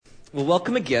Well,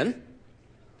 welcome again.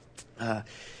 It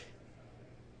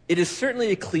is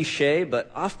certainly a cliche, but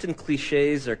often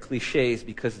cliches are cliches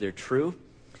because they're true.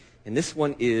 And this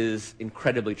one is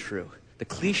incredibly true. The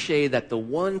cliche that the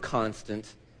one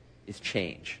constant is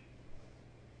change.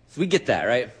 So we get that,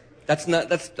 right?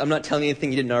 I'm not telling you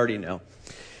anything you didn't already know.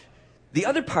 The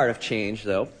other part of change,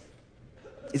 though,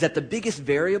 is that the biggest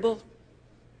variable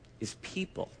is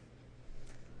people.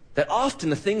 That often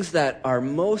the things that are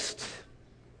most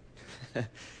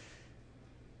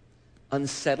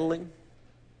unsettling,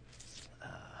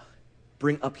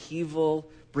 bring upheaval,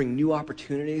 bring new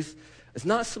opportunities. It's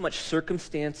not so much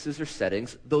circumstances or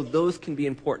settings, though those can be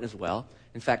important as well.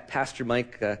 In fact, Pastor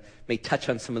Mike may touch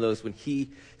on some of those when he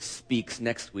speaks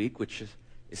next week, which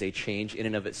is a change in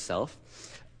and of itself.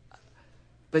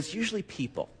 But it's usually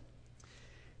people.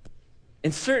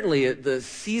 And certainly the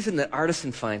season that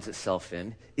Artisan finds itself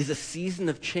in is a season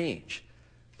of change.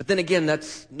 But then again,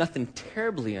 that's nothing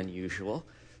terribly unusual,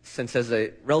 since as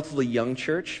a relatively young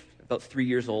church, about 3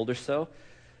 years old or so,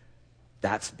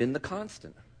 that's been the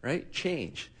constant, right?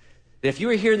 Change. And if you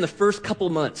were here in the first couple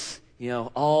months,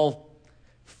 all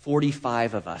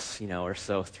 45 of us, or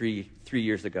so, three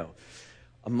years ago,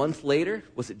 a month later,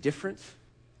 was it different?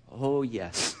 Oh,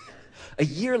 yes. A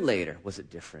year later, was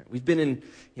it different? We've been in,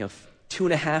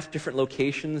 2.5 different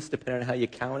locations, depending on how you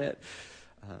count it.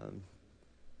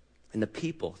 And the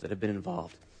people that have been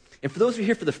involved. And for those who are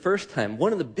here for the first time,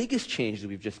 one of the biggest changes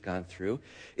we've just gone through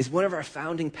is one of our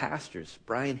founding pastors,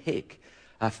 Brian Hake,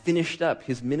 finished up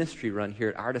his ministry run here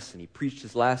at Artisan. He preached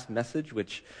his last message,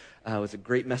 which was a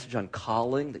great message on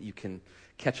calling that you can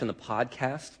catch on the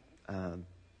podcast. And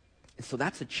so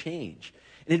that's a change.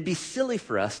 And it'd be silly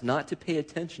for us not to pay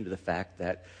attention to the fact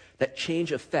that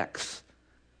change affects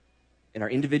in our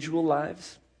individual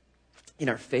lives, in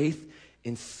our faith,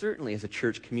 and certainly as a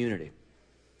church community.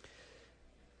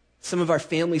 Some of our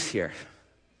families here,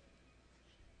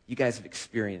 you guys have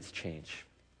experienced change.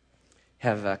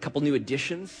 Have a couple new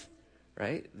additions,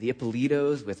 right? The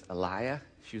Ippolitos with Elia.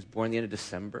 She was born the end of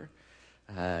December.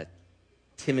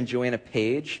 Tim and Joanna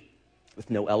Page with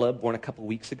Noella, born a couple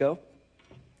weeks ago.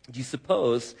 Do you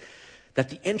suppose that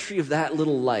the entry of that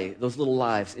little light, those little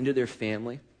lives into their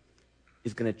family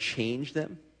is going to change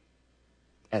them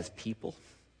as people?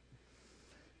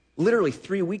 Literally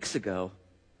 3 weeks ago,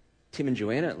 Tim and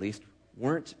Joanna, at least,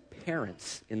 weren't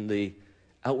parents in the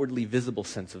outwardly visible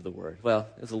sense of the word. Well,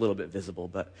 it was a little bit visible,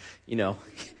 but you know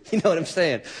what I'm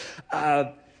saying.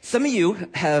 Some of you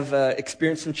have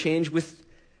experienced some change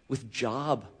with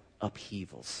job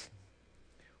upheavals.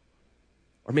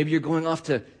 Or maybe you're going off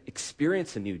to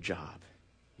experience a new job.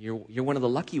 You're one of the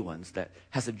lucky ones that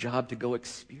has a job to go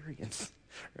experience,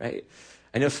 right?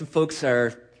 I know some folks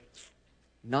are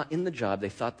not in the job they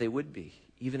thought they would be,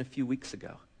 even a few weeks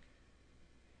ago.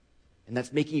 And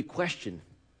that's making you question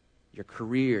your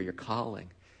career, your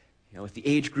calling. With the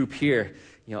age group here,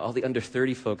 all the under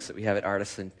 30 folks that we have at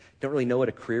Artisan don't really know what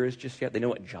a career is just yet. They know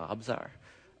what jobs are.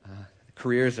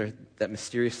 Careers are that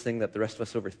mysterious thing that the rest of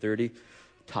us over 30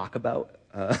 talk about.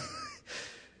 But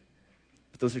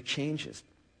those are changes.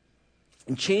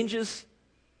 And changes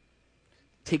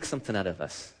take something out of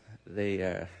us. They,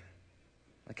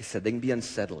 like I said, they can be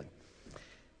unsettling.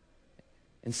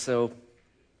 And so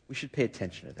we should pay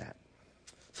attention to that.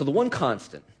 So the one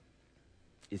constant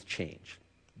is change.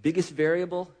 Biggest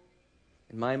variable,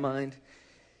 in my mind,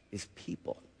 is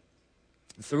people.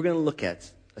 And so we're going to look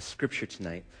at a scripture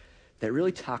tonight that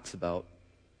really talks about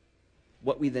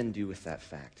what we then do with that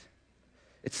fact.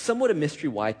 It's somewhat a mystery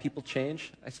why people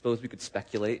change. I suppose we could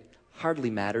speculate. Hardly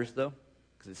matters, though,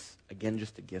 because it's, again,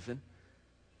 just a given.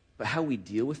 But how we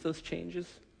deal with those changes,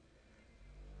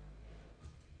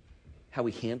 how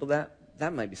we handle that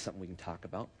might be something we can talk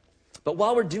about. But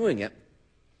while we're doing it,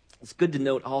 it's good to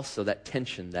note also that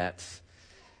tension that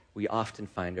we often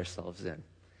find ourselves in.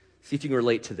 See if you can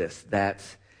relate to this, that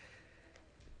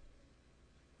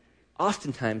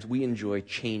oftentimes we enjoy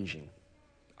changing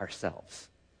ourselves,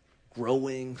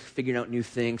 growing, figuring out new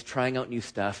things, trying out new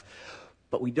stuff,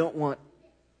 but we don't want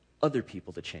other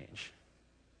people to change.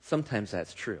 Sometimes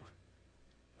that's true.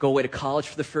 Go away to college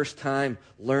for the first time,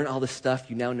 learn all this stuff,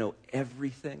 you now know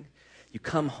everything. You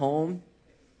come home,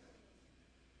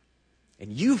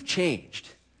 and you've changed.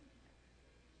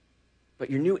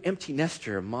 But your new empty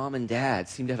nester, mom and dad,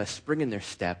 seem to have a spring in their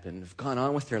step and have gone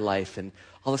on with their life, and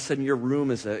all of a sudden your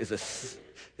room is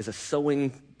a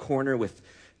sewing corner with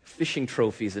fishing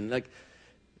trophies, and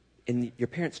your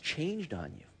parents changed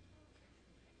on you.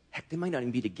 Heck, they might not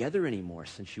even be together anymore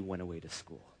since you went away to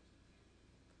school.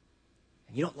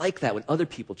 And you don't like that when other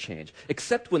people change,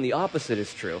 except when the opposite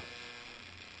is true.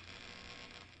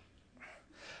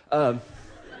 It's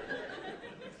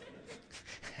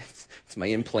my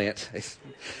implant.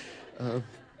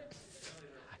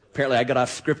 Apparently I got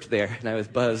off script there, and I was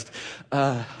buzzed.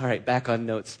 All right, back on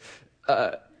notes.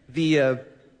 The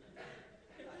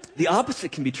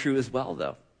opposite can be true as well,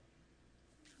 though.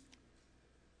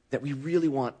 That we really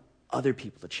want other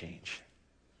people to change,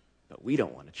 but we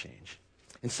don't want to change.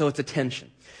 And so it's a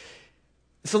tension.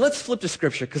 So let's flip to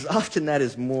Scripture, because often that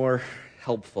is more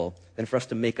helpful than for us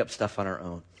to make up stuff on our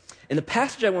own. And the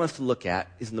passage I want us to look at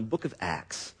is in the book of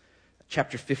Acts,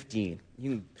 chapter 15. You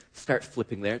can start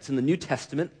flipping there. It's in the New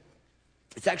Testament.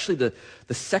 It's actually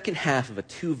the second half of a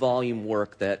 2-volume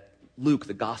work that Luke,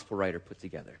 the gospel writer, put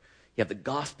together. You have the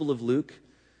Gospel of Luke.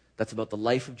 That's about the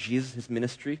life of Jesus, his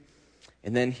ministry.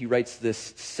 And then he writes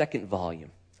this second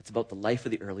volume. It's about the life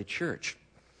of the early church.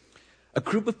 A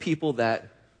group of people that,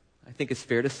 I think it's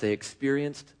fair to say,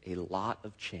 experienced a lot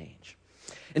of change.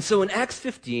 And so in Acts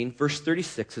 15, verse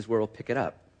 36 is where we'll pick it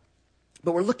up.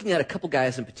 But we're looking at a couple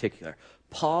guys in particular,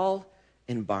 Paul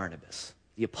and Barnabas.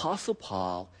 The Apostle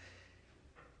Paul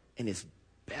and his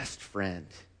best friend,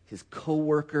 his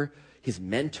co-worker, his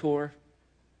mentor,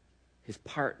 his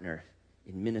partner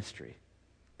in ministry,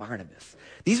 Barnabas.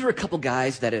 These are a couple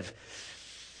guys that have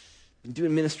been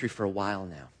doing ministry for a while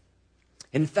now.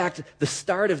 In fact, the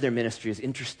start of their ministry is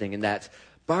interesting in that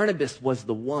Barnabas was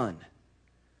the one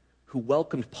who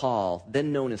welcomed Paul,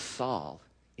 then known as Saul,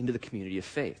 into the community of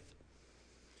faith.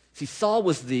 See, Saul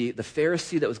was the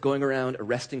Pharisee that was going around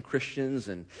arresting Christians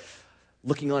and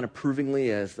looking on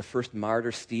approvingly as the first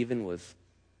martyr, Stephen, was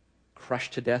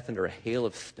crushed to death under a hail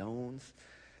of stones.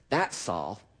 That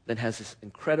Saul then has this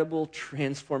incredible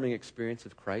transforming experience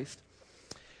of Christ.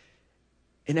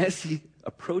 And as he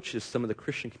approaches some of the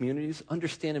Christian communities,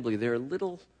 understandably, they're a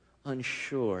little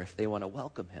unsure if they want to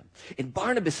welcome him. And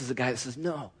Barnabas is a guy that says,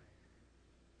 no,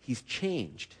 he's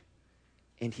changed,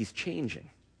 and he's changing,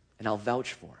 and I'll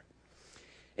vouch for him.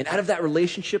 And out of that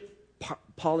relationship,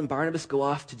 Paul and Barnabas go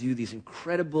off to do this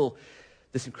incredible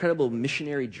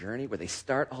missionary journey where they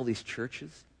start all these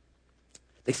churches.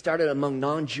 They started among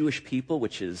non-Jewish people,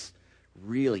 which is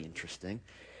really interesting.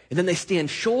 And then they stand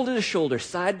shoulder to shoulder,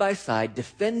 side by side,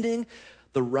 defending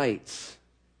the rights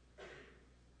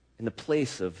in the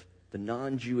place of the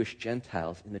non-Jewish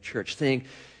Gentiles in the church, saying,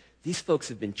 these folks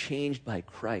have been changed by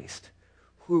Christ.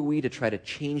 Who are we to try to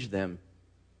change them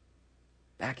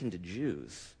back into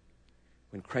Jews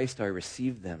when Christ already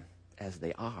received them as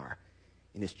they are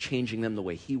and is changing them the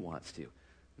way he wants to,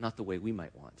 not the way we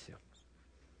might want to?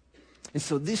 And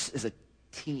so this is a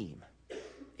team,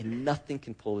 and nothing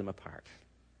can pull them apart.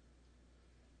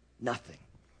 Nothing.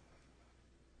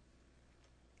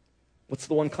 What's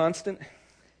the one constant?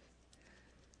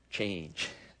 Change.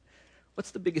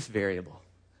 What's the biggest variable?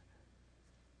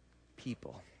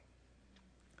 People.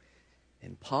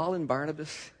 And Paul and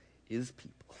Barnabas is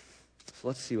people. So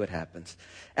let's see what happens.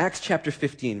 Acts chapter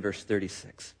 15, verse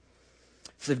 36.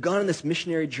 So they've gone on this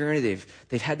missionary journey.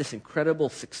 They've had this incredible,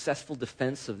 successful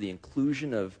defense of the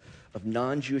inclusion of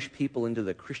non-Jewish people into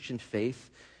the Christian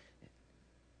faith.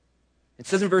 It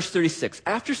says in verse 36,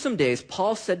 after some days,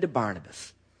 Paul said to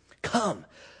Barnabas, come,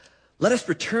 let us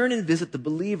return and visit the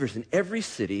believers in every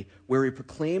city where we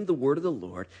proclaim the word of the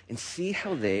Lord and see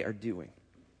how they are doing.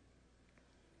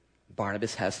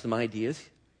 Barnabas has some ideas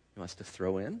he wants to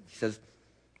throw in. He says,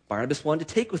 Barnabas wanted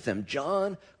to take with them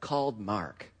John called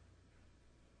Mark.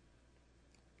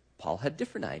 Paul had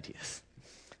different ideas.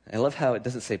 I love how it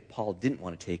doesn't say Paul didn't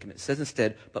want to take him. It says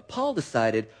instead, but Paul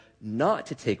decided not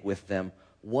to take with them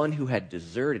one who had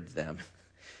deserted them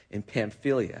in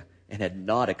Pamphylia and had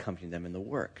not accompanied them in the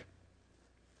work.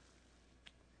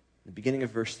 In the beginning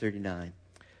of verse 39,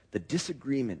 the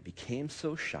disagreement became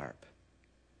so sharp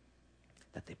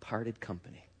that they parted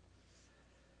company.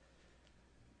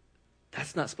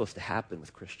 That's not supposed to happen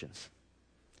with Christians.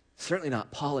 Certainly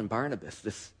not Paul and Barnabas,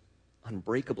 this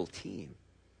unbreakable team.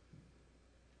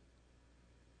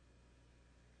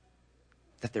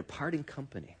 That they're parting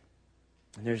company.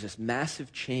 And there's this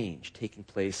massive change taking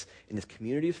place in this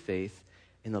community of faith,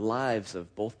 in the lives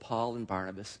of both Paul and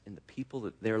Barnabas, and the people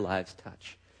that their lives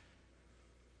touch.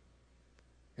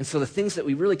 And so the things that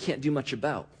we really can't do much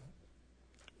about,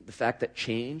 the fact that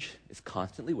change is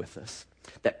constantly with us,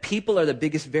 that people are the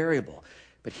biggest variable.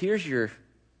 But here's your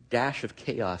dash of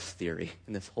chaos theory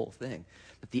in this whole thing,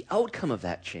 that the outcome of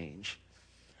that change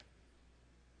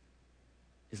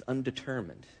is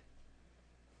undetermined,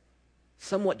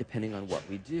 somewhat depending on what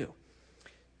we do.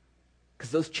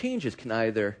 Because those changes can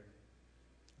either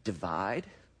divide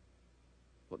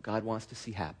what God wants to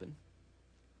see happen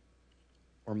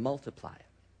or multiply it.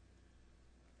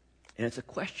 And it's a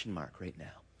question mark right now.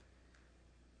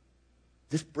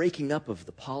 this breaking up of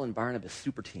the Paul and Barnabas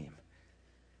super team,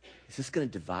 is this going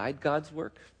to divide God's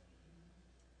work?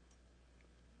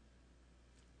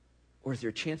 Or is there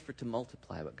a chance for it to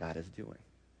multiply what God is doing?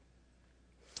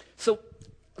 So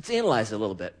let's analyze it a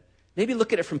little bit. Maybe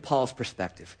look at it from Paul's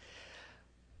perspective.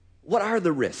 What are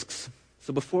the risks?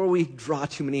 So before we draw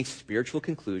too many spiritual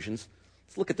conclusions,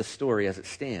 let's look at the story as it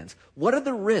stands. What are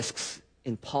the risks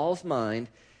in Paul's mind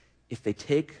if they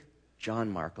take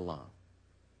John Mark along?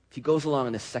 If he goes along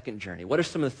on this second journey, what are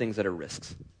some of the things that are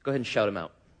risks? Go ahead and shout them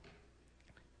out.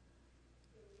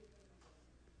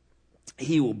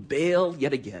 He will bail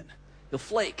yet again. He'll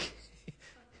flake.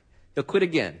 He'll quit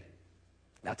again.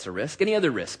 That's a risk. Any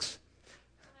other risks?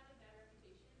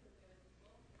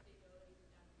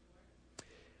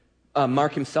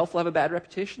 Mark himself will have a bad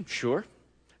reputation? Sure.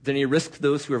 Is there any risk to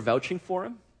those who are vouching for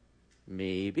him?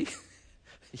 Maybe.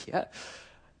 Yeah.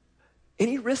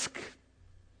 Any risk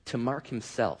to Mark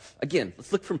himself? Again,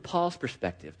 let's look from Paul's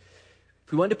perspective.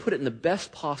 If we wanted to put it in the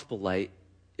best possible light,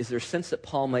 is there a sense that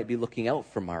Paul might be looking out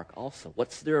for Mark also?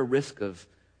 What's there a risk of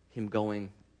him going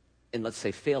and, let's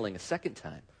say, failing a second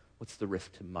time? What's the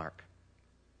risk to Mark?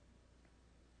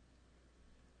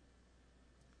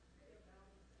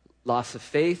 Loss of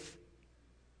faith.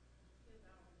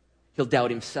 He'll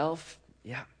doubt himself.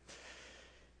 Yeah.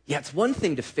 Yeah, it's one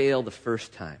thing to fail the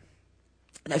first time.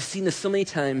 And I've seen this so many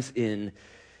times in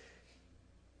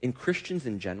Christians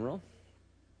in general,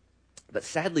 but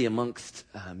sadly amongst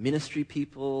ministry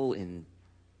people, in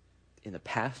the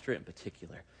pastorate in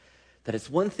particular, that it's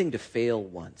one thing to fail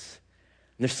once.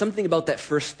 And there's something about that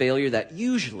first failure that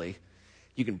usually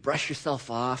you can brush yourself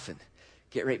off and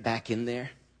get right back in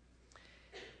there.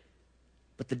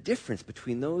 But the difference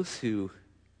between those who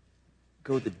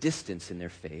go the distance in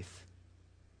their faith,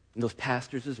 and those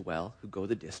pastors as well who go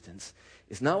the distance,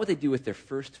 is not what they do with their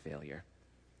first failure.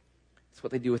 It's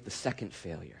what they do with the second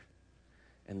failure,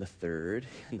 and the third,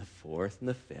 and the fourth, and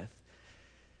the fifth.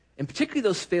 And particularly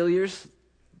those failures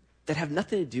that have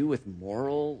nothing to do with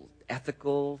moral,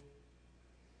 ethical,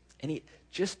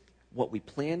 just what we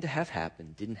planned to have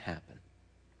happen didn't happen.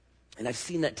 And I've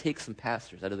seen that take some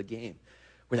pastors out of the game,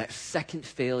 where that second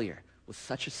failure was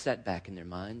such a setback in their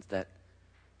minds that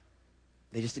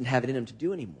they just didn't have it in them to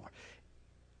do anymore.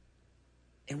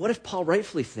 And what if Paul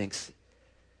rightfully thinks,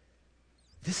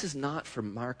 this is not for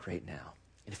Mark right now.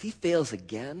 And if he fails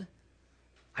again,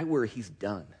 I worry he's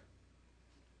done.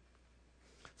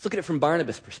 Let's look at it from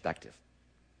Barnabas' perspective.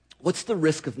 What's the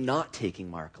risk of not taking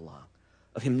Mark along?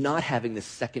 Of him not having this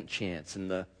second chance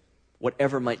and the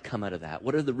whatever might come out of that?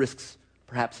 What are the risks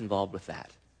perhaps involved with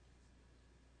that?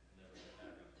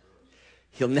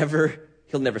 He'll never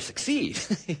succeed.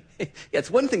 Yeah,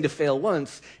 it's one thing to fail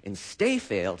once and stay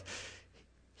failed.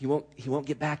 He won't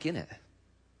get back in it.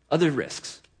 Other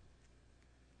risks.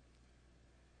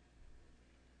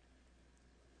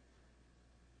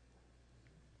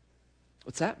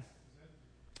 What's that?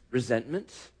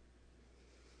 Resentment.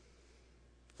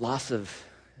 Loss of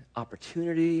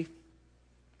opportunity.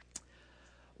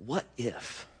 What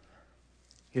if?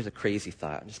 Here's a crazy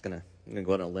thought. I'm gonna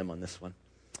go on a limb on this one.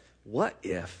 What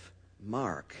if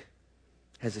Mark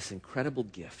has this incredible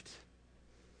gift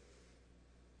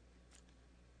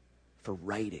for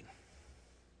writing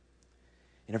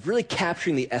and of really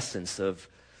capturing the essence of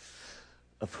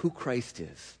who Christ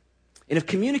is, and of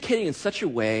communicating in such a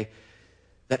way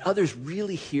that others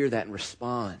really hear that and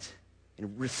respond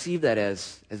and receive that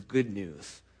as good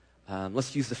news.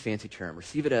 Let's use the fancy term.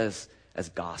 Receive it as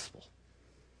gospel.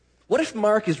 What if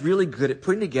Mark is really good at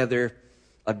putting together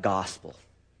a gospel?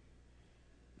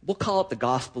 We'll call it the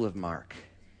Gospel of Mark.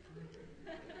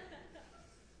 Do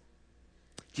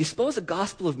you suppose the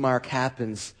Gospel of Mark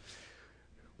happens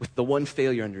with the one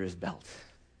failure under his belt?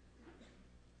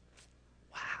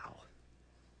 Wow.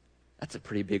 That's a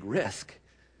pretty big risk.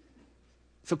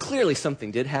 So clearly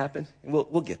something did happen, and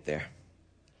we'll get there.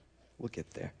 We'll get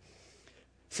there.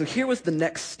 So here was the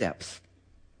next steps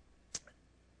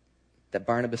that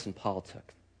Barnabas and Paul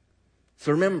took.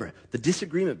 So remember, the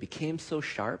disagreement became so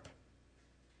sharp.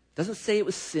 It doesn't say it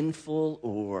was sinful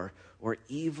or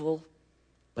evil,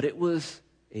 but it was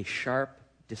a sharp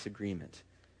disagreement.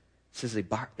 It says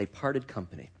they parted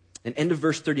company. And end of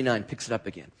verse 39 picks it up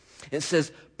again. And it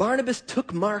says, Barnabas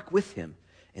took Mark with him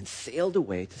and sailed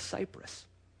away to Cyprus.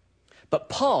 But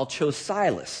Paul chose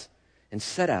Silas and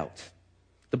set out,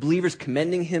 the believers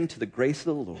commending him to the grace of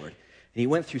the Lord. And he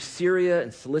went through Syria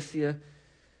and Cilicia,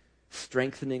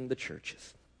 strengthening the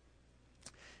churches.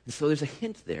 And so there's a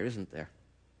hint there, isn't there?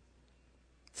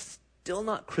 Still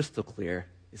not crystal clear.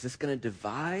 Is this going to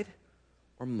divide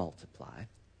or multiply?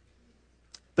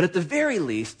 But at the very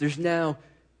least, there's now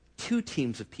two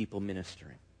teams of people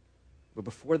ministering, where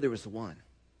before there was one.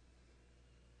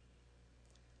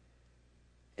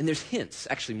 And there's hints,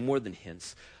 actually more than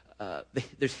hints.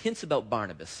 There's hints about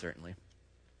Barnabas, certainly.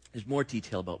 There's more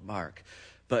detail about Mark.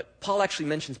 But Paul actually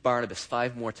mentions Barnabas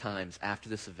 5 more times after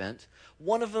this event.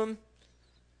 One of them,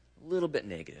 a little bit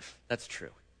negative. That's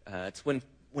true. It's when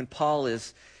Paul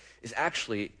is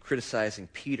actually criticizing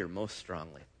Peter most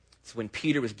strongly. It's when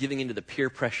Peter was giving into the peer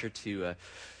pressure to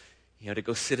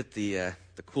go sit at the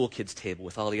cool kids table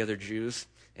with all the other Jews.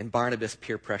 And Barnabas,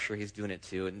 peer pressure, he's doing it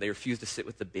too. And they refuse to sit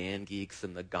with the band geeks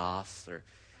and the Goths, or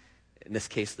in this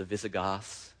case, the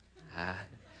Visigoths.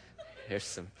 There's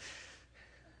some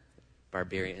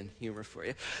barbarian humor for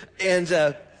you. And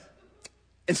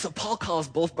so Paul calls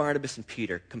both Barnabas and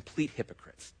Peter complete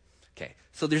hypocrites. Okay,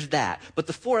 so there's that. But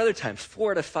the 4 other times,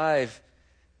 4 out of 5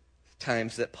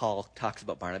 times that Paul talks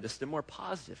about Barnabas, they're more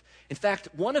positive. In fact,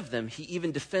 one of them, he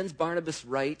even defends Barnabas'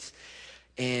 rights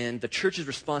and the church's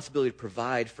responsibility to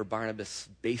provide for Barnabas'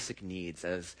 basic needs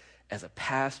as a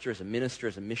pastor, as a minister,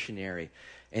 as a missionary.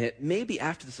 And it may be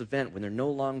after this event, when they're no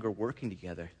longer working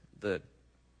together, the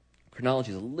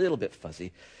chronology is a little bit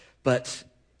fuzzy, but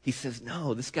he says,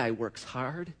 no, this guy works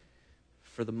hard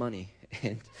for the money,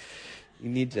 and you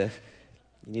need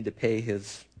to pay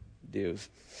his dues.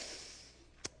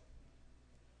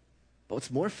 But what's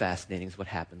more fascinating is what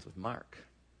happens with Mark.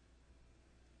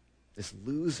 This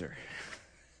loser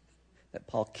that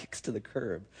Paul kicks to the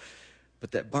curb,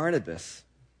 but that Barnabas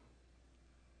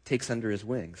takes under his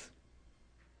wings.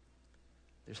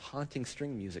 There's haunting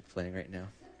string music playing right now.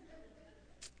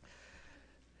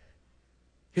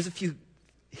 Here's a few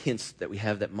hints that we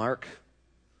have that Mark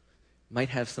might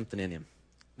have something in him.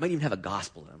 Might even have a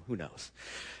gospel in him. Who knows?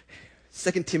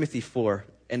 2 Timothy 4,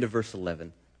 end of verse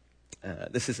 11.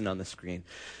 This isn't on the screen.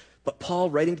 But Paul,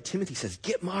 writing to Timothy, says,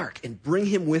 "Get Mark and bring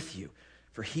him with you,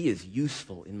 for he is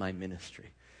useful in my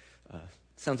ministry."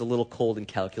 Sounds a little cold and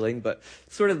calculating, but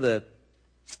sort of the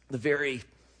very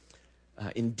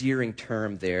endearing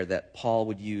term there that Paul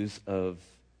would use of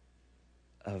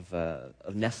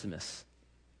Onesimus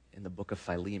in the book of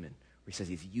Philemon, where he says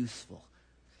he's useful.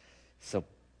 So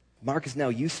Mark is now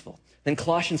useful. Then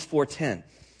Colossians 4:10,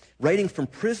 writing from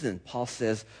prison, Paul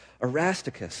says,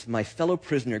 "Aristarchus, my fellow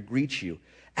prisoner, greets you,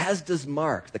 as does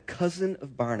Mark, the cousin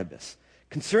of Barnabas,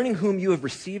 concerning whom you have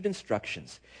received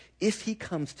instructions. If he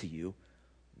comes to you,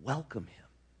 welcome him."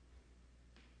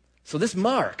 So this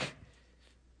Mark,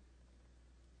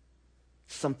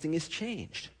 something has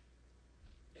changed.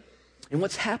 And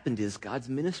what's happened is God's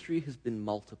ministry has been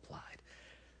multiplied.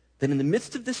 Then in the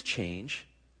midst of this change,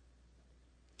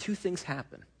 2 things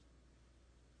happen.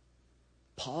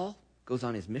 Paul goes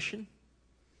on his mission,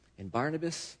 and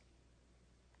Barnabas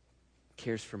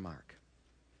cares for Mark.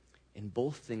 And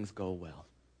both things go well.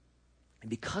 And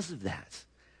because of that,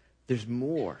 there's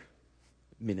more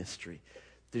ministry.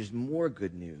 There's more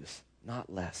good news, not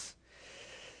less.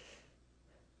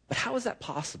 But how is that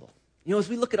possible? As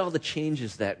we look at all the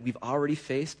changes that we've already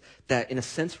faced, that in a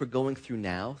sense we're going through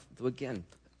now, though again,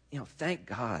 thank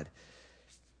God,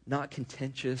 not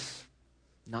contentious,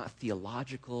 not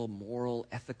theological, moral,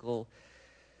 ethical.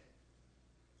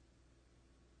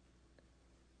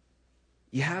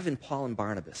 You have in Paul and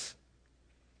Barnabas,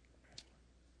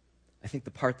 I think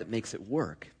the part that makes it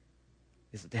work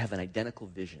is that they have an identical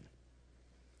vision.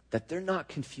 That they're not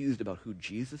confused about who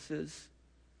Jesus is,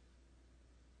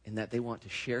 and that they want to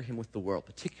share him with the world,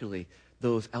 particularly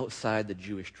those outside the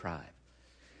Jewish tribe.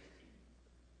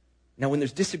 Now, when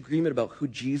there's disagreement about who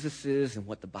Jesus is and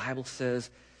what the Bible says,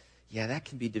 yeah, that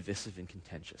can be divisive and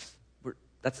contentious.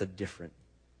 That's a different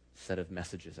set of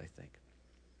messages, I think.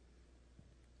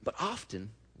 But often,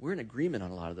 we're in agreement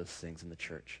on a lot of those things in the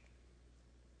church.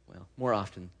 Well, more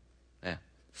often,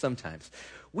 sometimes.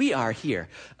 We are here.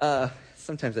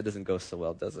 Sometimes that doesn't go so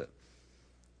well, does it?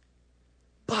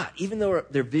 But even though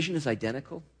their vision is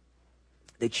identical,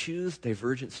 they choose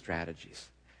divergent strategies.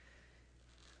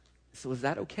 So is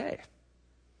that okay?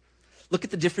 Look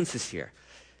at the differences here.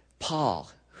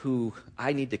 Paul, who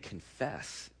I need to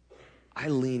confess, I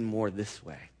lean more this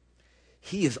way.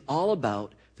 He is all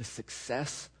about the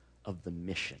success of the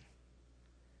mission.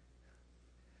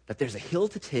 That there's a hill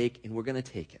to take, and we're going to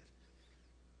take it.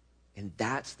 And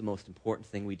that's the most important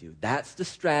thing we do. That's the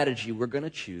strategy we're going to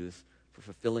choose for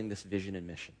fulfilling this vision and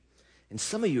mission. And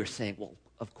some of you are saying, well,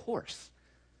 of course,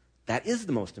 that is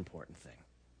the most important thing.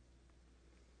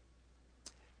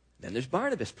 Then there's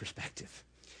Barnabas' perspective.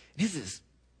 His is,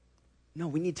 no,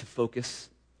 we need to focus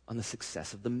on the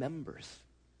success of the members,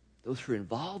 those who are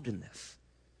involved in this,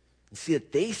 and see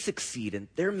that they succeed and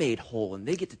they're made whole and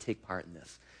they get to take part in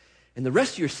this. And the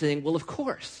rest of you are saying, well, of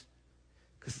course,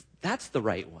 because that's the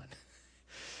right one.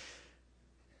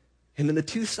 And then the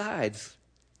two sides,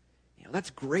 that's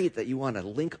great that you want to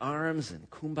link arms and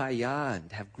kumbaya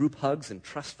and have group hugs and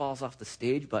trust falls off the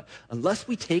stage, but unless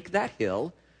we take that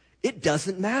hill, it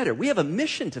doesn't matter. We have a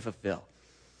mission to fulfill.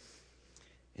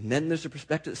 And then there's a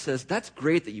perspective that says, that's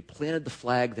great that you planted the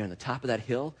flag there on the top of that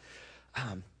hill,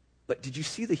 but did you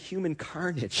see the human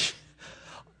carnage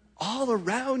all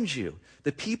around you?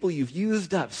 The people you've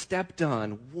used up, stepped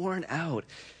on, worn out.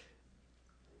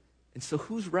 And so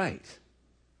who's right?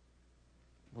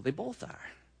 Well, they both are.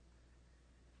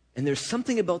 And there's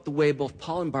something about the way both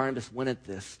Paul and Barnabas went at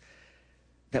this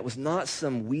that was not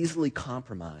some weaselly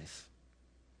compromise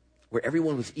where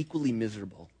everyone was equally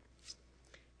miserable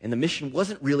and the mission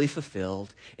wasn't really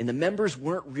fulfilled and the members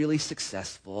weren't really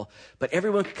successful, but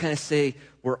everyone could kind of say,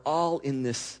 we're all in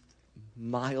this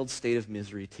mild state of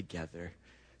misery together,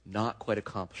 not quite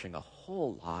accomplishing a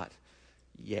whole lot.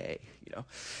 Yay,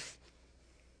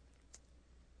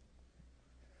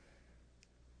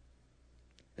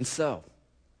 And so,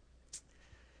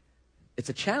 it's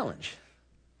a challenge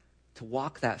to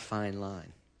walk that fine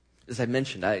line. As I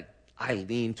mentioned, I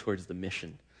lean towards the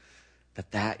mission,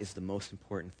 that is the most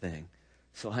important thing.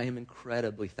 So I am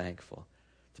incredibly thankful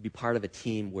to be part of a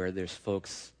team where there's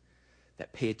folks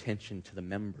that pay attention to the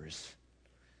members.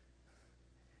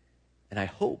 And I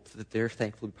hope that they're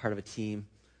thankful to be part of a team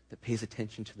that pays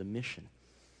attention to the mission.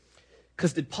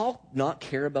 Because did Paul not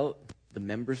care about the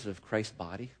members of Christ's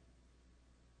body?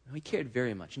 No, he cared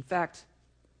very much. In fact,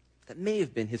 that may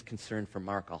have been his concern for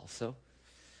Mark also.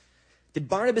 Did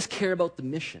Barnabas care about the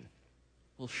mission?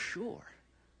 Well, sure.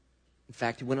 In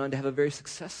fact, he went on to have a very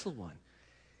successful one.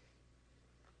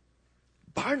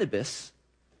 Barnabas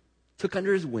took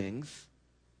under his wings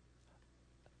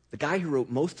the guy who wrote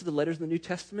most of the letters in the New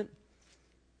Testament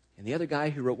and the other guy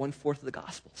who wrote 1/4 of the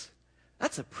Gospels.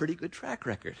 That's a pretty good track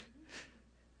record.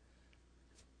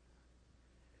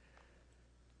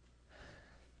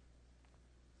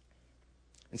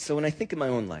 And so when I think of my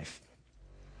own life,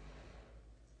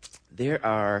 there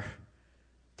are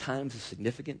times of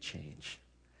significant change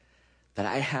that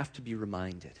I have to be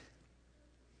reminded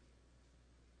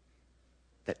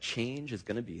that change is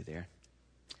going to be there,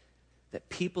 that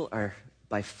people are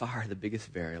by far the biggest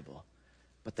variable,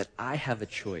 but that I have a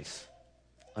choice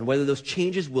on whether those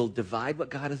changes will divide what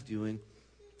God is doing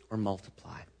or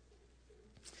multiply.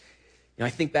 I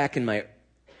think back in my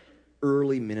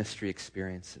early ministry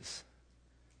experiences,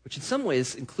 which in some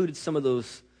ways included some of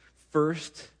those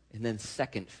first and then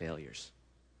second failures,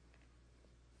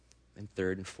 and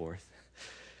third and fourth.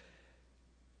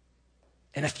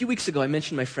 And a few weeks ago, I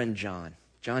mentioned my friend John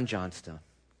Johnstone.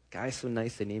 Guy so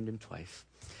nice, they named him twice.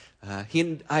 He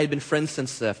and I had been friends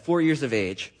since 4 years of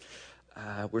age.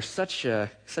 We're such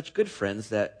good friends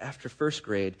that after first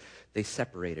grade, they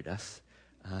separated us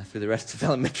through the rest of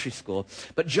elementary school.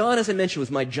 But John, as I mentioned,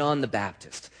 was my John the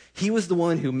Baptist. He was the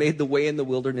one who made the way in the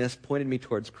wilderness, pointed me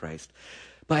towards Christ.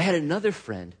 But I had another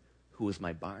friend who was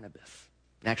my Barnabas.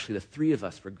 And actually, the three of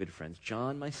us were good friends,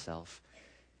 John, myself,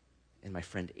 and my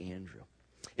friend Andrew.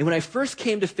 And when I first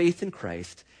came to faith in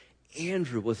Christ,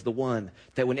 Andrew was the one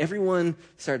that when everyone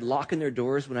started locking their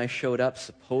doors when I showed up,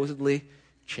 supposedly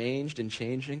changed and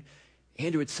changing,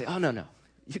 Andrew would say, oh, no.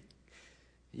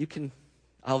 You can,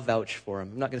 I'll vouch for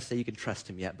him. I'm not going to say you can trust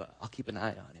him yet, but I'll keep an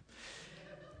eye on him.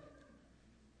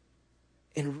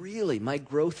 And really, my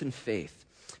growth in faith,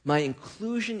 my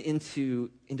inclusion into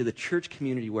the church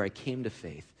community where I came to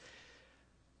faith,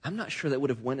 I'm not sure that would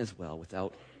have went as well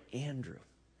without Andrew.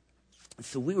 And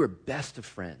so we were best of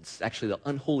friends. Actually, the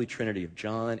unholy trinity of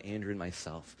John, Andrew, and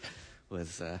myself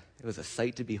was a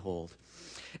sight to behold.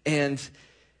 And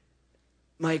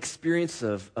my experience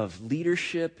of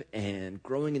leadership and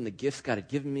growing in the gifts God had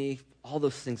given me, all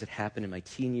those things that happened in my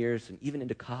teen years and even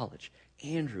into college,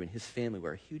 Andrew and his family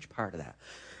were a huge part of that.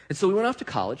 And so we went off to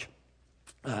college.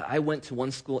 I went to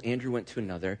one school, Andrew went to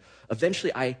another.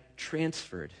 Eventually, I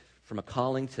transferred from a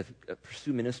calling to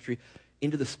pursue ministry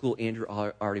into the school Andrew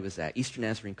already was at, Eastern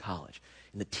Nazarene College.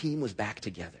 And the team was back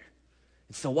together.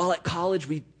 And so while at college,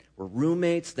 we were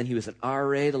roommates. Then he was an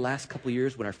RA the last couple of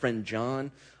years when our friend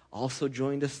John also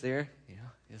joined us there.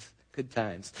 It was good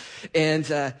times. And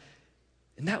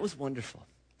that was wonderful.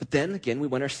 But then, again, we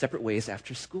went our separate ways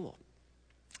after school.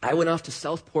 I went off to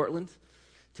South Portland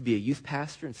to be a youth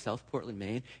pastor in South Portland,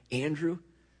 Maine. Andrew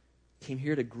came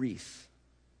here to Greece,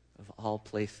 of all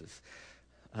places.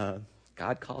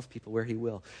 God calls people where he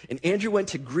will. And Andrew went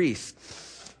to Greece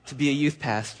to be a youth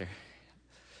pastor.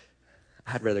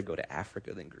 I'd rather go to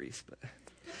Africa than Greece,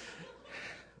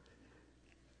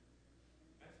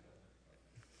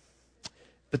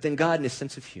 but then God, in his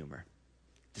sense of humor,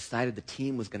 decided the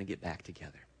team was going to get back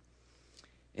together.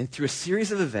 And through a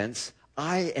series of events,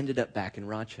 I ended up back in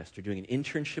Rochester doing an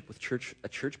internship with a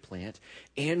church plant.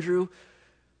 Andrew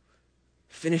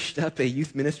finished up a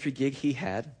youth ministry gig he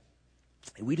had,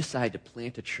 and we decided to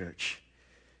plant a church.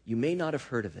 You may not have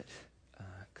heard of it,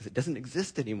 because it doesn't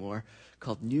exist anymore,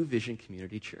 called New Vision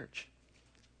Community Church.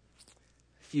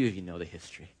 A few of you know the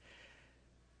history.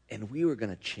 And we were going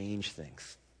to change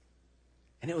things.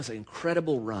 And it was an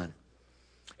incredible run.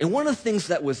 And one of the things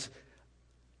that was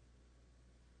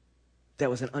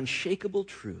an unshakable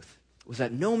truth was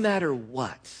that no matter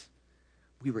what,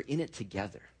 we were in it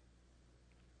together.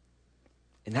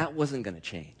 And that wasn't going to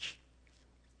change.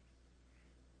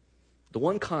 The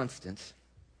one constant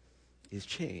is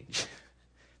change.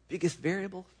 Biggest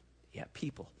variable? Yeah,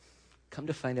 people. Come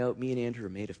to find out, me and Andrew are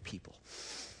made of people.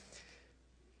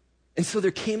 And so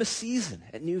there came a season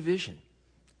at New Vision,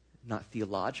 not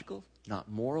theological, not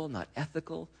moral, not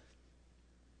ethical,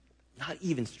 not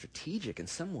even strategic in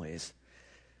some ways,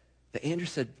 that Andrew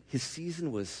said his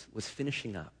season was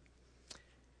finishing up.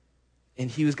 And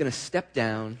he was going to step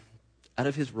down out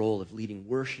of his role of leading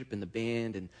worship in the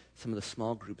band and some of the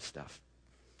small group stuff.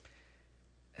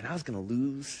 And I was going to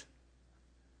lose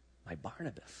my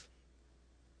Barnabas.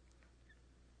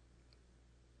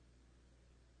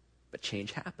 But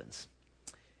change happens.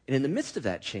 And in the midst of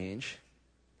that change,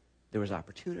 there was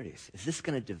opportunities. Is this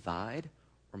going to divide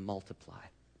or multiply?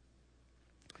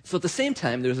 So at the same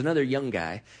time, there was another young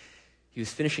guy. He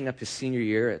was finishing up his senior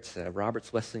year at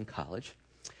Roberts Wesleyan College.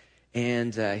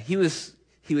 And he was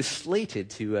slated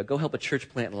to go help a church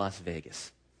plant in Las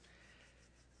Vegas.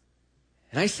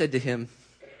 And I said to him,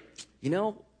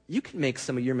 you can make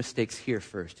some of your mistakes here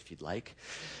first if you'd like.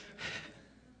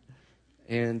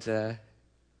 And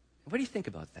what do you think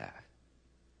about that?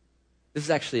 This is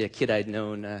actually a kid I'd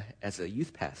known as a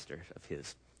youth pastor of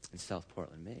his in South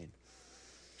Portland, Maine.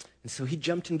 And so he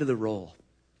jumped into the role.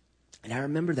 And I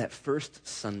remember that first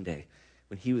Sunday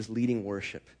when he was leading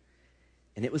worship,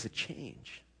 and it was a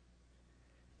change.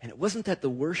 And it wasn't that the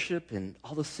worship and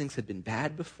all those things had been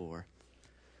bad before,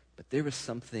 but there was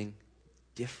something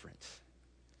different.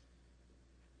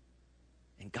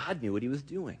 And God knew what he was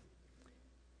doing.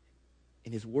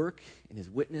 And his work and his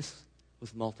witness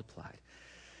was multiplied.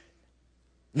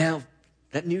 Now,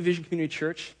 that New Vision Community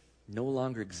Church no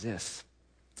longer exists.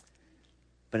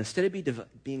 But instead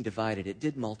of being divided, it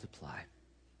did multiply.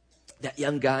 That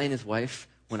young guy and his wife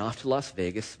went off to Las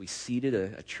Vegas. We seeded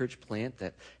a church plant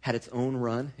that had its own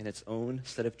run and its own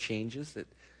set of changes that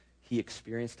he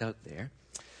experienced out there.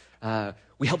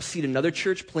 We helped seed another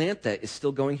church plant that is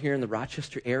still going here in the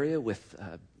Rochester area with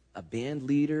a band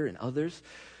leader and others.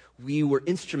 We were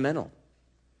instrumental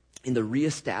in the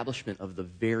reestablishment of the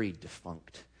very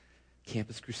defunct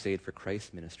Campus Crusade for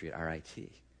Christ ministry at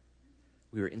RIT.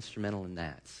 We were instrumental in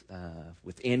that,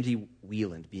 with Andy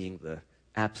Wieland being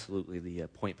absolutely the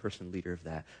point person leader of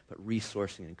that, but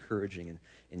resourcing and encouraging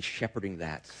and shepherding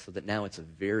that so that now it's a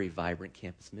very vibrant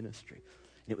campus ministry.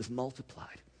 And it was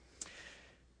multiplied.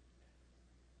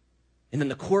 And then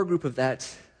the core group of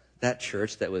that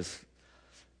church that was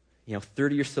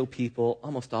 30 or so people,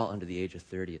 almost all under the age of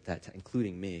 30 at that time,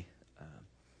 including me,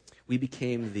 we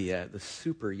became the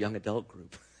super young adult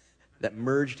group that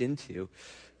merged into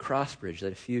Crossbridge,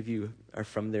 that a few of you are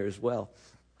from there as well.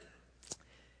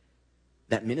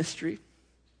 That ministry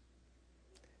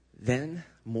then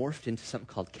morphed into something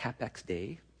called CapEx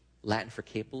Day, Latin for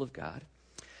Capable of God.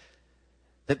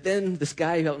 That then this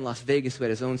guy out in Las Vegas who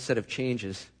had his own set of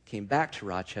changes came back to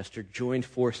Rochester, joined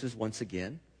forces once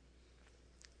again.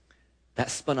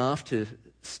 That spun off to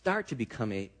start to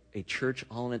become a church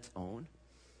all on its own.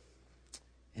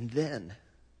 And then,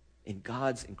 in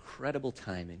God's incredible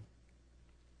timing,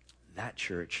 that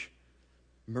church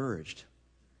merged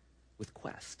with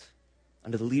Quest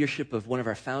under the leadership of one of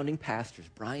our founding pastors,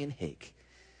 Brian Hake.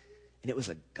 And it was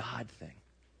a God thing.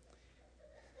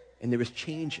 And there was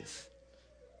changes.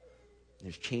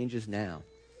 There's changes now.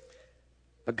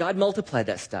 But God multiplied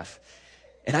that stuff.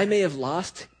 And I may have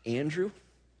lost Andrew.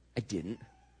 I didn't.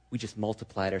 We just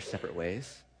multiplied our separate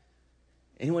ways.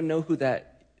 Anyone know who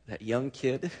that young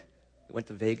kid that went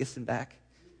to Vegas and back?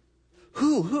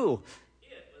 Who? It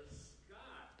was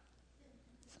Scott.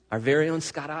 Our very own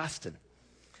Scott Austin.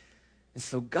 And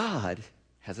so God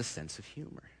has a sense of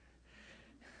humor.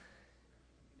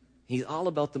 He's all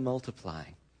about the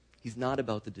multiplying. He's not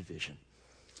about the division.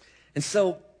 And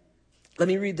so, let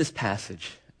me read this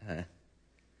passage as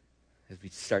we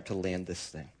start to land this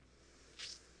thing.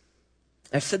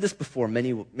 I've said this before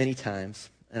many, many times,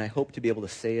 and I hope to be able to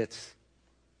say it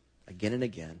again and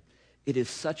again. It is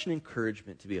such an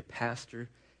encouragement to be a pastor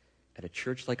at a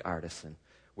church like Artisan,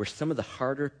 where some of the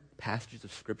harder passages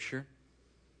of Scripture,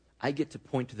 I get to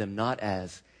point to them not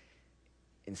as,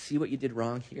 and see what you did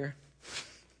wrong here,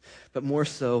 but more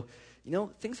so,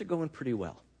 things are going pretty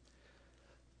well.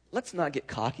 Let's not get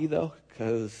cocky, though,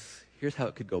 because here's how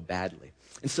it could go badly.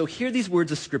 And so hear these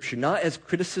words of Scripture, not as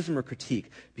criticism or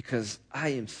critique, because I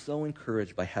am so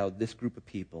encouraged by how this group of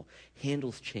people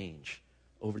handles change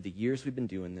over the years we've been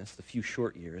doing this, the few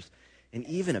short years, and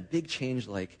even a big change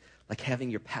like having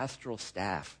your pastoral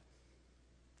staff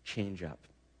change up.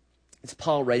 It's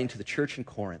Paul writing to the church in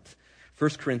Corinth,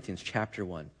 1 Corinthians chapter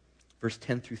 1, verse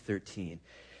 10 through 13.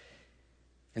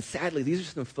 And sadly, these are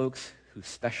some folks who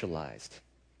specialized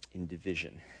in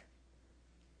division.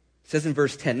 It says in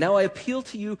verse 10, "Now I appeal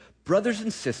to you, brothers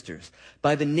and sisters,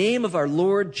 by the name of our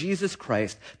Lord Jesus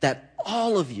Christ, that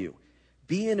all of you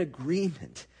be in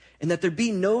agreement, and that there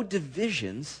be no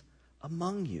divisions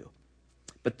among you,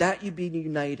 but that you be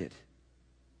united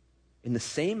in the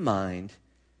same mind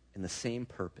and the same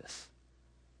purpose."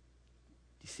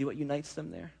 Do you see what unites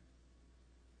them there?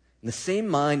 In the same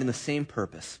mind and the same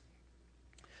purpose.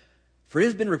 "For it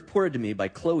has been reported to me by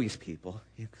Chloe's people,"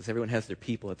 because everyone has their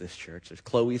people at this church. There's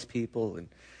Chloe's people and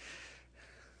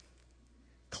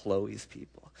Chloe's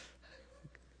people.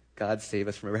 God save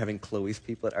us from ever having Chloe's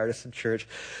people at Artisan Church.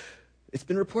 "It's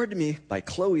been reported to me by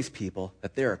Chloe's people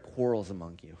that there are quarrels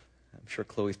among you." I'm sure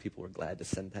Chloe's people were glad to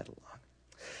send that along.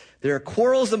 "There are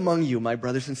quarrels among you, my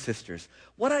brothers and sisters.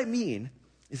 What I mean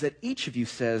is that each of you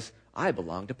says, 'I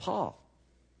belong to Paul,'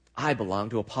 'I belong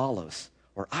to Apollos,'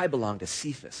 or 'I belong to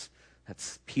Cephas.'"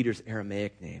 That's Peter's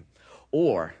Aramaic name.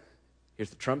 Or, here's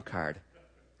the trump card,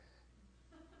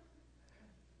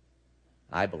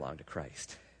 "I belong to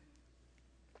Christ."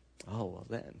 Oh, well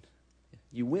then,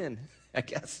 you win, I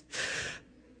guess.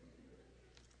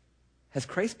 Has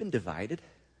Christ been divided?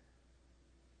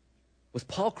 Was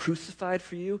Paul crucified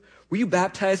for you? Were you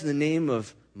baptized in the name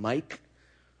of Mike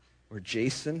or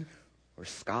Jason or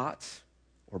Scott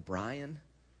or Brian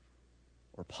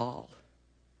or Paul?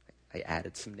 I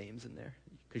added some names in there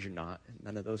because you're not, and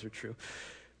none of those are true.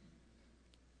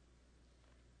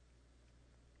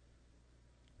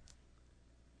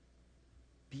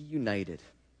 Be united.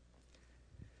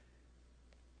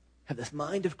 Have this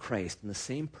mind of Christ and the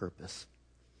same purpose.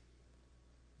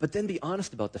 But then be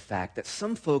honest about the fact that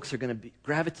some folks are going to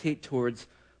gravitate towards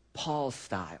Paul's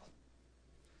style.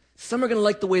 Some are going to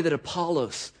like the way that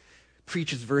Apollos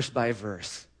preaches verse by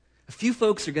verse. A few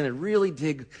folks are going to really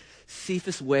dig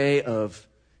Cephas' way of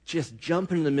just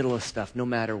jumping in the middle of stuff no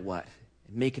matter what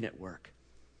and making it work.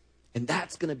 And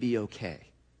that's going to be okay.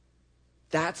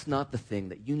 That's not the thing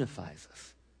that unifies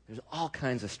us. There's all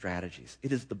kinds of strategies.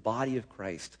 It is the body of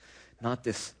Christ, not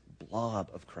this blob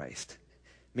of Christ,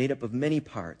 made up of many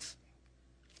parts.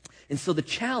 And so the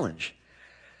challenge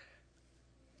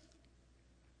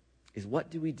is, what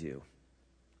do we do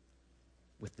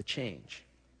with the change?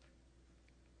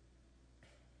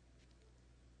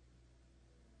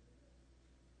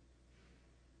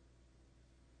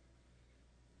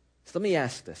 So let me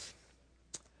ask this.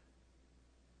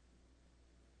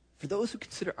 For those who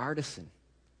consider Artisan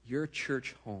your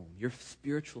church home, your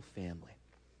spiritual family,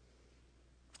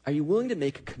 are you willing to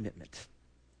make a commitment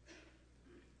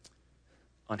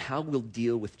on how we'll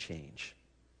deal with change?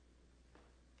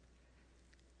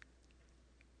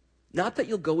 Not that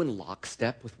you'll go in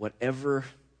lockstep with whatever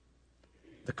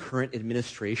the current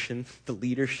administration, the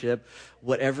leadership,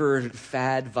 whatever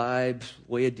fad vibes,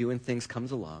 way of doing things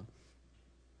comes along.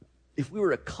 If we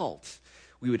were a cult,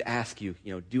 we would ask you,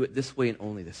 do it this way and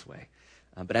only this way.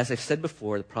 But as I've said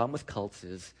before, the problem with cults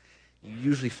is you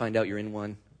usually find out you're in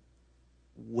one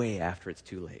way after it's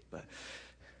too late.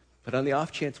 But on the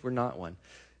off chance we're not one,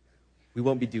 we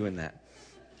won't be doing that.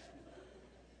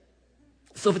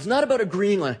 So if it's not about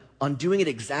agreeing on doing it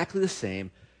exactly the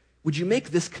same, would you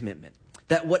make this commitment?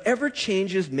 That whatever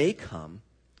changes may come,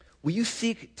 will you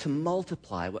seek to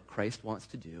multiply what Christ wants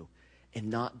to do and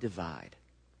not divide?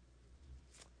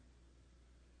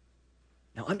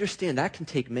 Now understand, that can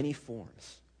take many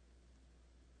forms.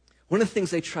 One of the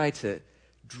things they try to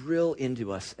drill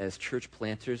into us as church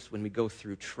planters when we go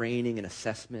through training and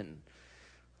assessment and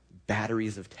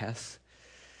batteries of tests,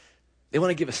 they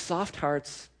want to give us soft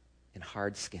hearts and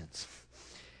hard skins.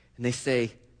 And they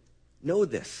say, know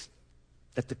this,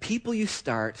 that the people you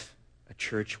start a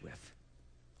church with,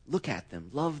 look at them,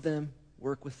 love them,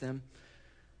 work with them,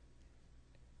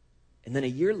 and then a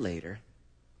year later,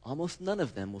 almost none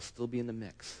of them will still be in the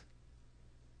mix.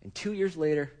 And 2 years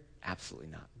later, absolutely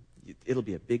not. It'll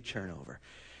be a big turnover.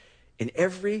 And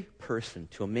every person,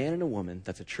 to a man and a woman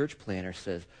that's a church planter,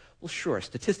 says, well, sure,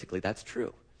 statistically, that's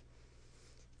true.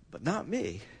 But not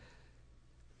me.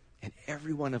 And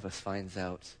every one of us finds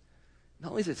out, not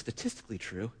only is it statistically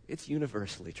true, it's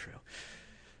universally true.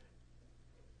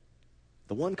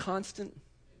 The one constant,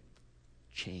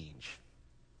 change.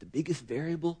 The biggest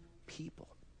variable, people.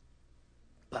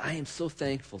 But I am so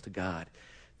thankful to God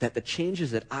that the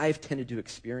changes that I've tended to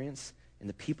experience and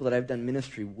the people that I've done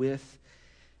ministry with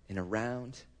and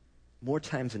around, more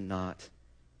times than not,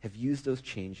 have used those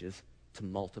changes to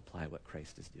multiply what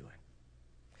Christ is doing.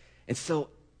 And so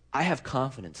I have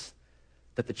confidence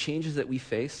that the changes that we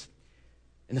face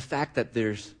and the fact that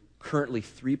there's currently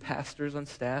 3 pastors on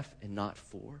staff and not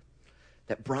 4,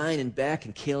 that Brian and Beck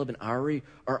and Caleb and Ari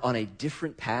are on a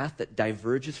different path that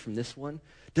diverges from this one,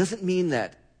 doesn't mean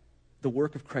that the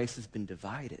work of Christ has been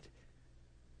divided.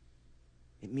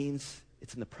 It means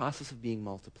it's in the process of being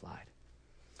multiplied.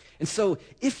 And so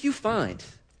if you find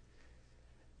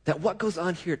that what goes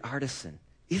on here at Artisan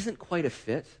isn't quite a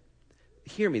fit,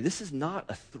 hear me, this is not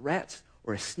a threat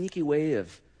or a sneaky way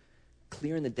of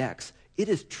clearing the decks. It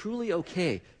is truly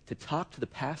okay to talk to the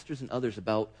pastors and others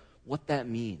about what that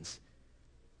means.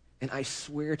 And I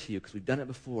swear to you, because we've done it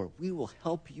before, we will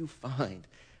help you find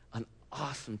an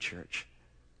awesome church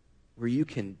where you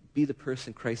can be the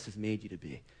person Christ has made you to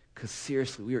be. Because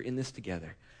seriously, we are in this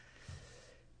together.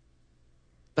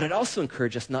 But I'd also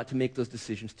encourage us not to make those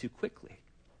decisions too quickly.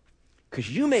 Because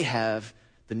you may have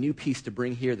the new piece to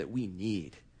bring here that we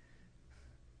need.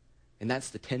 And that's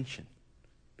the tension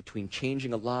between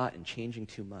changing a lot and changing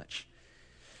too much.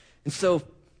 And so,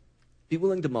 be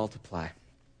willing to multiply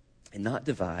and not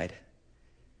divide.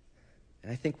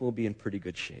 And I think we'll be in pretty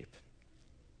good shape.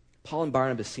 Paul and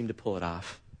Barnabas seem to pull it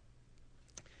off.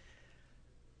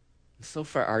 And so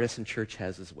far, Artisan Church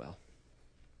has as well.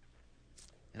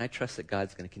 And I trust that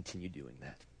God's going to continue doing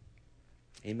that.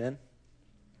 Amen?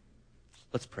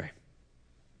 Let's pray.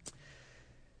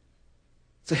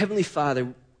 So, Heavenly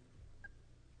Father,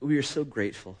 we are so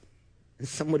grateful and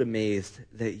somewhat amazed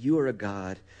that you are a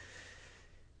God,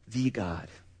 the God,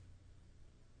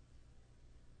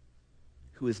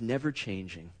 who is never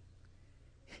changing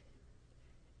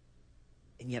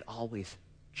and yet always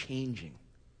changing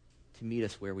to meet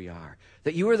us where we are.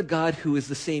 That you are the God who is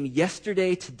the same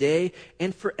yesterday, today,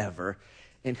 and forever,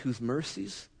 and whose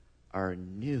mercies are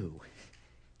new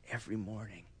every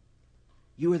morning.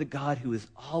 You are the God who is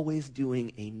always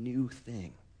doing a new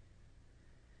thing.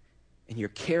 And your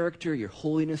character, your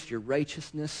holiness, your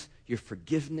righteousness, your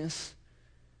forgiveness,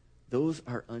 those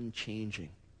are unchanging.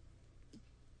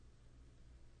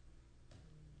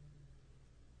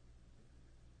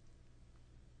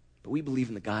 But we believe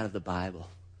in the God of the Bible,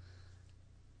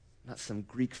 not some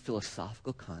Greek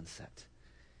philosophical concept.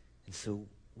 And so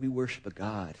we worship a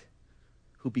God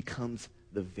who becomes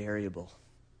the variable.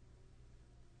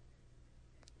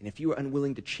 And if you are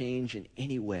unwilling to change in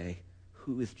any way,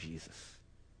 who is Jesus?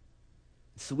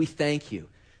 So we thank you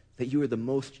that you are the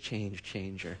most changed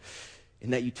changer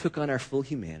and that you took on our full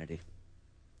humanity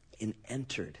and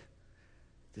entered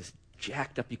this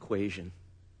jacked up equation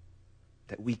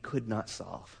that we could not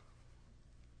solve.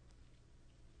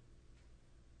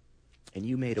 And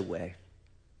you made a way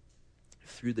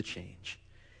through the change.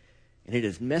 And it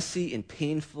is messy and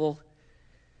painful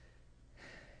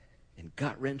and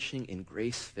gut-wrenching and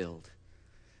grace-filled.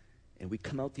 And we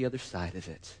come out the other side of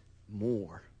it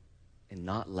more and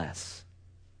not less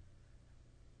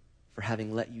for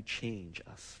having let you change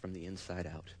us from the inside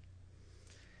out.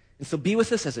 And so be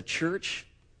with us as a church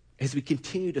as we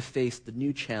continue to face the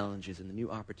new challenges and the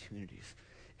new opportunities,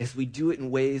 as we do it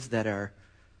in ways that are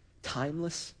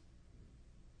timeless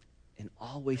and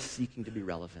always seeking to be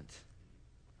relevant.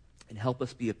 And help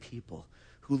us be a people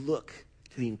who look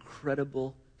to the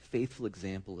incredible, faithful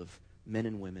example of men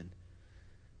and women,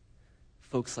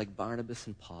 folks like Barnabas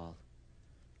and Paul,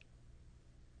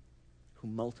 who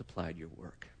multiplied your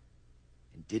work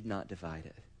and did not divide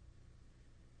it.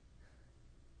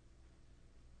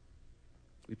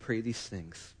 We pray these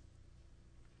things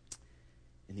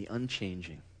in the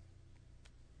unchanging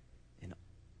and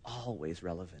always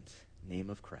relevant name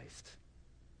of Christ.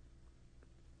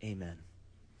 Amen.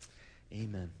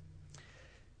 Amen.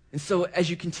 And so as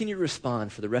you continue to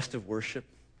respond for the rest of worship,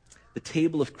 the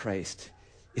table of Christ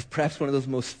is perhaps one of those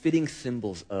most fitting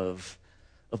symbols of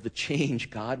the change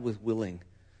God was willing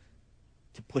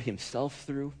to put himself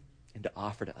through and to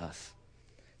offer to us.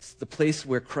 It's the place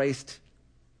where Christ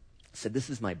said, "This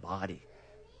is my body,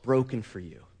 broken for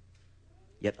you,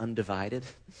 yet undivided,"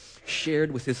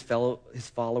 shared with his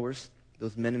followers,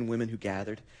 those men and women who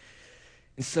gathered.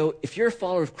 And so if you're a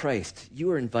follower of Christ, you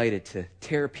are invited to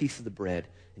tear a piece of the bread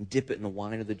and dip it in the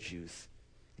wine of the juice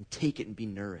and take it and be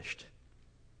nourished,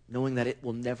 knowing that it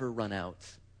will never run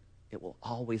out. It will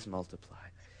always multiply.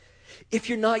 If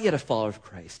you're not yet a follower of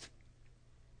Christ,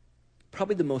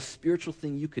 probably the most spiritual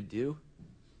thing you could do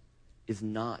is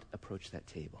not approach that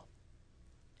table.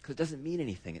 Because it doesn't mean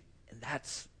anything. And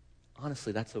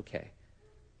honestly, that's okay.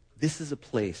 This is a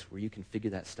place where you can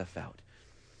figure that stuff out.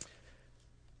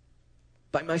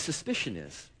 But my suspicion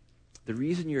is, the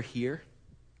reason you're here,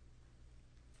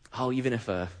 even if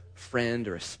a friend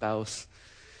or a spouse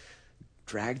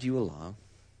dragged you along,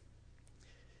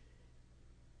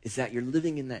 is that you're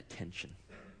living in that tension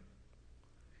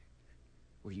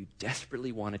where you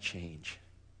desperately want to change,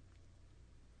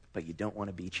 but you don't want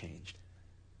to be changed.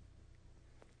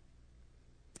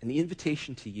 And the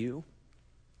invitation to you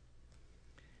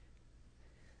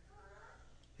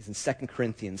is in 2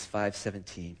 Corinthians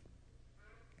 5:17,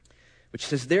 which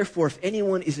says, "Therefore, if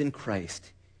anyone is in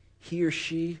Christ, he or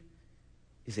she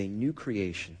is a new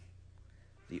creation.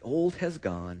 The old has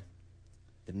gone,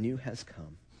 the new has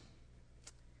come."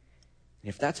 And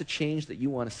if that's a change that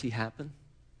you want to see happen,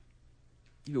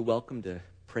 you're welcome to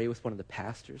pray with one of the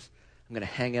pastors. I'm going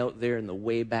to hang out there in the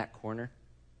way back corner.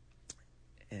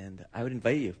 And I would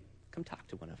invite you, come talk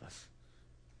to one of us.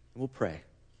 And we'll pray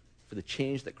for the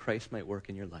change that Christ might work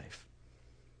in your life.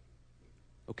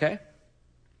 Okay?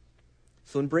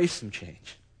 So embrace some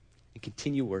change and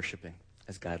continue worshiping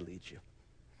as God leads you.